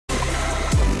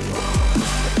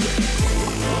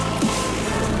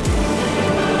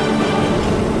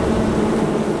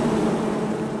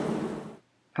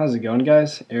How's it going,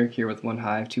 guys? Eric here with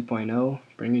OneHive 2.0,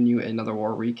 bringing you another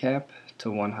war recap to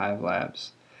OneHive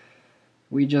Labs.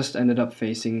 We just ended up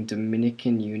facing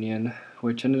Dominican Union,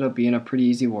 which ended up being a pretty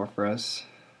easy war for us.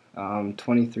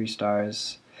 23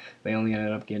 stars. They only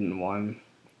ended up getting 1.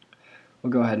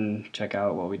 We'll go ahead and check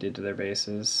out what we did to their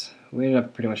bases. We ended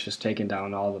up pretty much just taking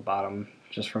down all the bottom,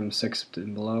 just from 6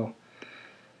 and below.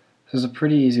 This was a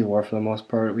pretty easy war for the most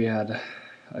part. We had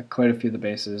quite a few of the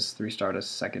bases 3-starred a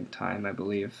second time, I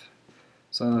believe.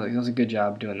 So it was a good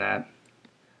job doing that.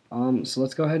 So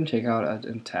let's go ahead and check out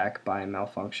an attack by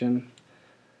Malfunction.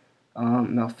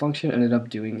 Malfunction ended up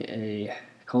doing a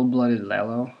cold-blooded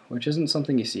Lalo, which isn't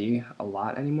something you see a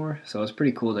lot anymore, so it's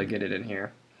pretty cool to get it in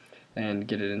here and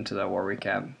get it into the war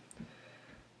recap.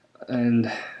 And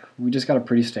we just got a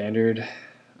pretty standard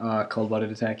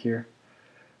cold-blooded attack here.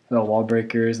 The wall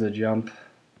breakers, the jump,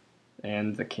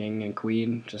 and the king and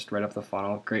queen just right up the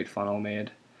funnel. Great funnel made.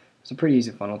 It's a pretty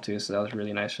easy funnel too, so that was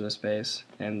really nice for this base.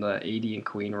 And the AD and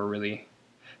queen were really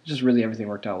everything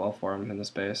worked out well for him in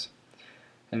this base.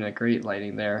 And a great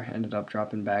lighting there. Ended up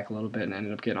dropping back a little bit and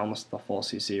ended up getting almost the full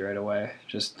CC right away.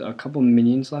 Just a couple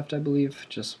minions left, I believe,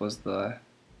 just was the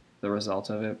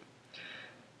result of it.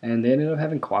 And they ended up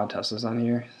having quad Teslas on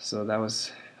here, so that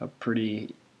was a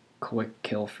pretty quick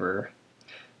kill for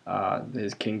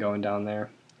his king going down there.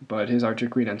 But his archer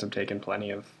queen ends up taking plenty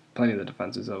of the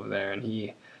defenses over there, and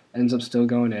he ends up still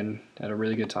going in at a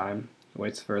really good time.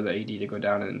 Waits for the AD to go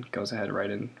down and goes ahead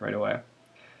right away.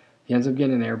 He ends up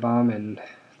getting an air bomb and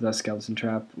the skeleton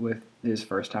trap with his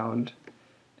first hound,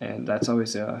 and that's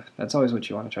always what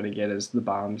you want to try to get is the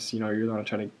bombs. You know, you want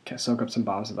to try to soak up some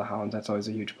bombs with the hounds. That's always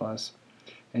a huge plus.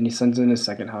 And he sends in his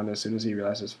second hound as soon as he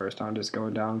realizes his first hound is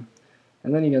going down,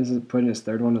 and then he ends up putting his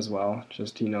third one as well.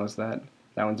 Just he knows that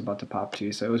one's about to pop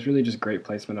too. So it was really just great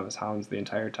placement of his hounds the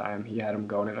entire time. He had them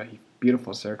going in a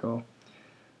beautiful circle.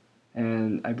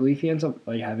 And I believe he ends up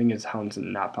having his hounds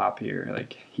not pop here.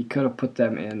 Like he could have put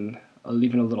them in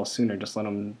even a little sooner, just let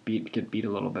them get beat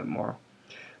a little bit more.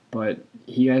 But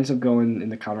he ends up going in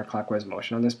the counterclockwise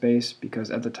motion on this base because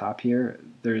at the top here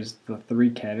there's the 3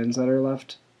 cannons that are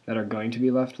left, that are going to be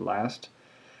left last,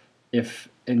 if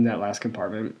in that last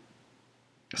compartment.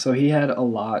 So he had a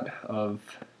lot of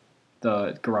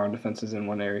the ground defenses in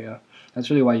one area.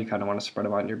 That's really why you kind of want to spread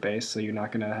them out in your base, so you're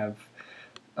not going to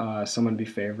have someone be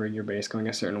favoring your base going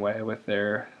a certain way with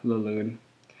their Laloon.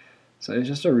 So it's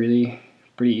just a really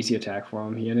pretty easy attack for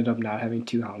him. He ended up not having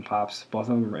 2 hound pops. Both of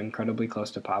them were incredibly close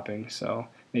to popping, so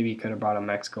maybe he could have brought a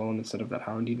Mex Golem instead of that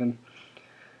hound even.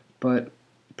 But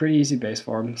pretty easy base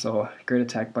for him, so great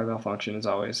attack by Malfunction as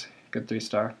always. Good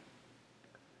 3-star.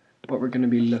 What we're going to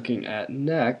be looking at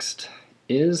next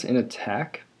is an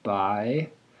attack by,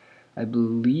 I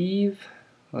believe,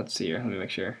 let's see here, let me make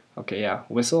sure. Okay, yeah,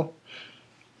 Whistle.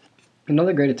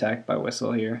 Another great attack by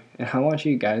Whistle here, and I want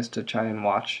you guys to try and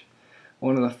watch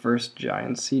one of the first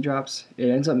giants he drops.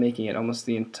 It ends up making it almost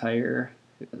the entire,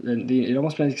 it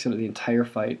almost makes it the entire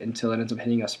fight until it ends up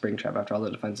hitting a spring trap after all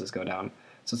the defenses go down.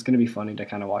 So it's going to be funny to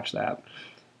kind of watch that.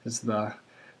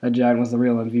 That giant was the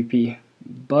real MVP,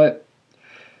 but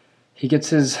he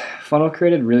gets his funnel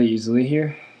created really easily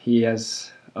here. He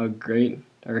has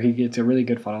he gets a really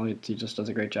good funnel. He just does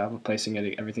a great job of placing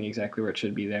everything exactly where it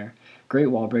should be there. Great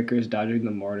wall breakers, dodging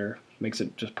the mortar, makes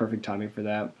it just perfect timing for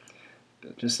that.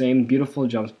 Just same beautiful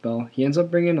jump spell. He ends up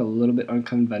bringing a little bit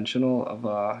unconventional of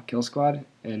a kill squad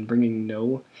and bringing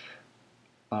no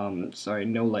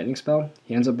lightning spell.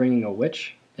 He ends up bringing a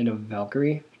witch and a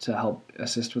Valkyrie to help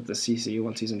assist with the CC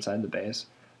once he's inside the base.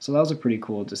 So that was a pretty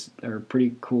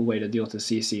cool way to deal with the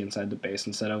CC inside the base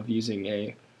instead of using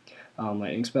a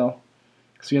lightning spell.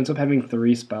 So he ends up having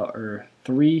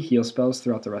 3 heal spells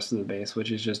throughout the rest of the base,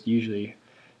 which is just usually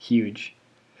huge.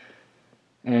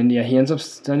 And yeah, he ends up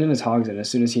sending his hogs in as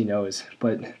soon as he knows.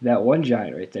 But that one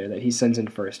giant right there that he sends in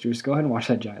first, just go ahead and watch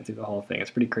that giant through the whole thing. It's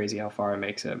pretty crazy how far it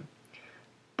makes it.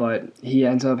 But he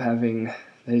ends up having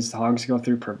his hogs go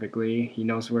through perfectly. He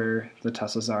knows where the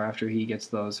Teslas are after he gets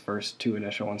those first 2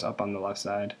 initial ones up on the left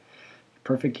side.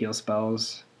 Perfect heal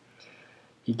spells.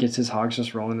 He gets his hogs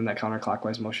just rolling in that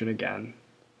counterclockwise motion again.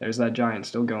 There's that giant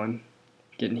still going,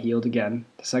 getting healed again,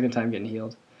 the second time getting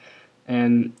healed.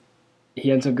 And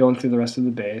he ends up going through the rest of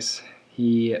the base.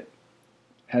 He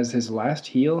has his last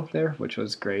heal there, which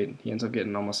was great. He ends up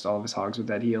getting almost all of his hogs with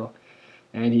that heal.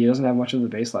 And he doesn't have much of the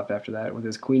base left after that, with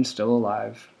his queen still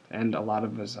alive and a lot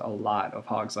of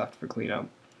hogs left for cleanup.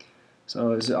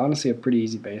 So it's honestly a pretty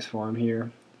easy base for him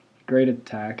here. Great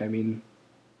attack. I mean,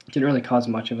 didn't really cause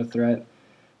much of a threat.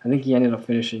 I think he ended up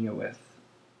finishing it with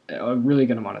a really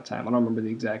good amount of time. I don't remember the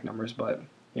exact numbers, but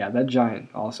yeah, that giant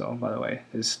also, by the way,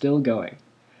 is still going.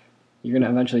 You're going to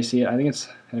eventually see it. I think it's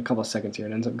in a couple of seconds here.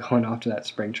 It ends up going off to that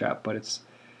spring trap, but it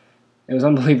was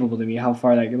unbelievable to me how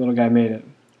far that little guy made it.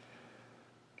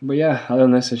 But yeah, other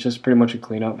than this, it's just pretty much a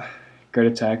cleanup.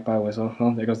 Great attack by Whistle.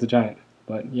 Oh, there goes the giant.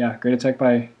 But yeah, great attack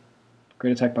by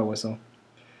Whistle.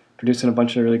 Producing a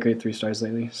bunch of really great 3-stars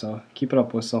lately, so keep it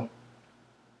up, Whistle.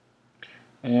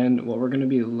 And what we're going to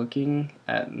be looking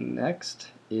at next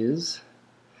is,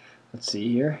 let's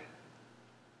see here,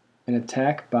 an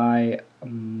attack by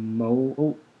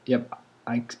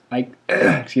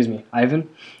excuse me, Ivan.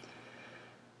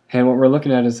 And what we're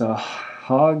looking at is a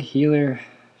hog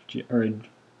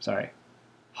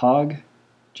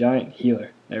giant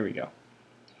healer. There we go.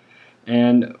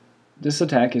 And this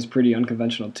attack is pretty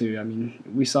unconventional too. I mean,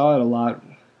 we saw it a lot,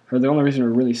 or the only reason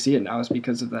we really see it now is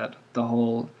because of the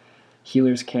whole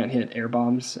healers can't hit air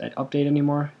bombs update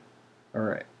anymore,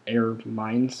 or air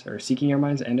mines, or seeking air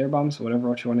mines and air bombs,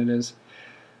 which one it is.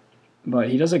 But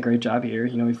he does a great job here.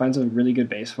 You know, he finds a really good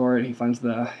base for it. He finds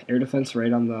the air defense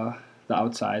right on the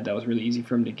outside. That was really easy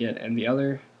for him to get. And the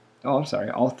other, all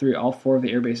four of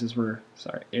the air defenses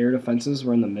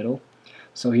were in the middle.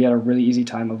 So he had a really easy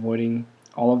time avoiding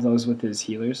all of those with his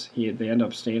healers. They end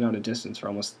up staying on a distance for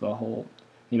almost the whole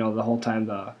time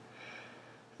the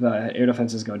air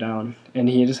defenses go down. And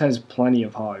he just has plenty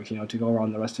of hogs, to go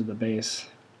around the rest of the base,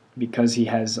 because he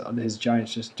has his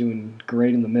giants just doing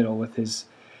great in the middle with his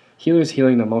healers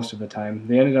healing them most of the time.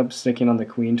 They ended up sticking on the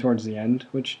queen towards the end,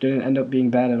 which didn't end up being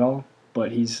bad at all,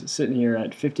 but he's sitting here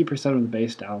at 50% of the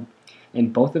base down,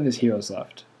 and both of his heroes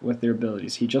left with their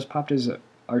abilities. He just popped his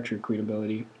archer queen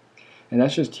ability, and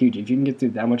that's just huge. If you can get through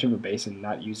that much of a base and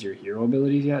not use your hero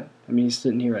abilities yet, I mean, he's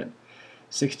sitting here at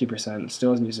 60%,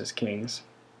 still hasn't used his kings.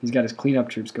 He's got his cleanup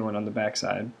troops going on the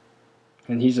backside,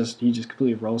 and he just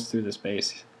completely rolls through this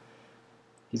base.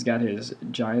 He's got his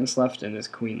giants left and his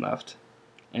queen left,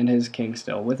 and his king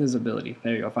still with his ability.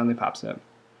 There you go, finally pops it.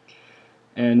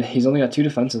 And he's only got 2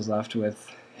 defenses left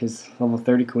with his level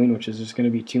 30 queen, which is just going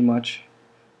to be too much.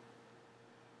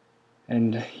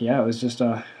 And yeah, it was just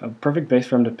a perfect base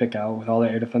for him to pick out with all the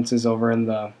air defenses over in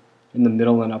the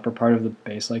middle and upper part of the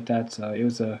base like that. So it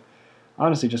was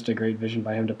honestly just a great vision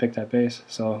by him to pick that base.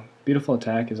 So beautiful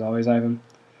attack as always, Ivan.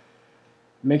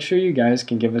 Make sure you guys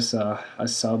can give us a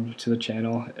sub to the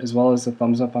channel, as well as a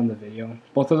thumbs up on the video.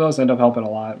 Both of those end up helping a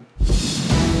lot.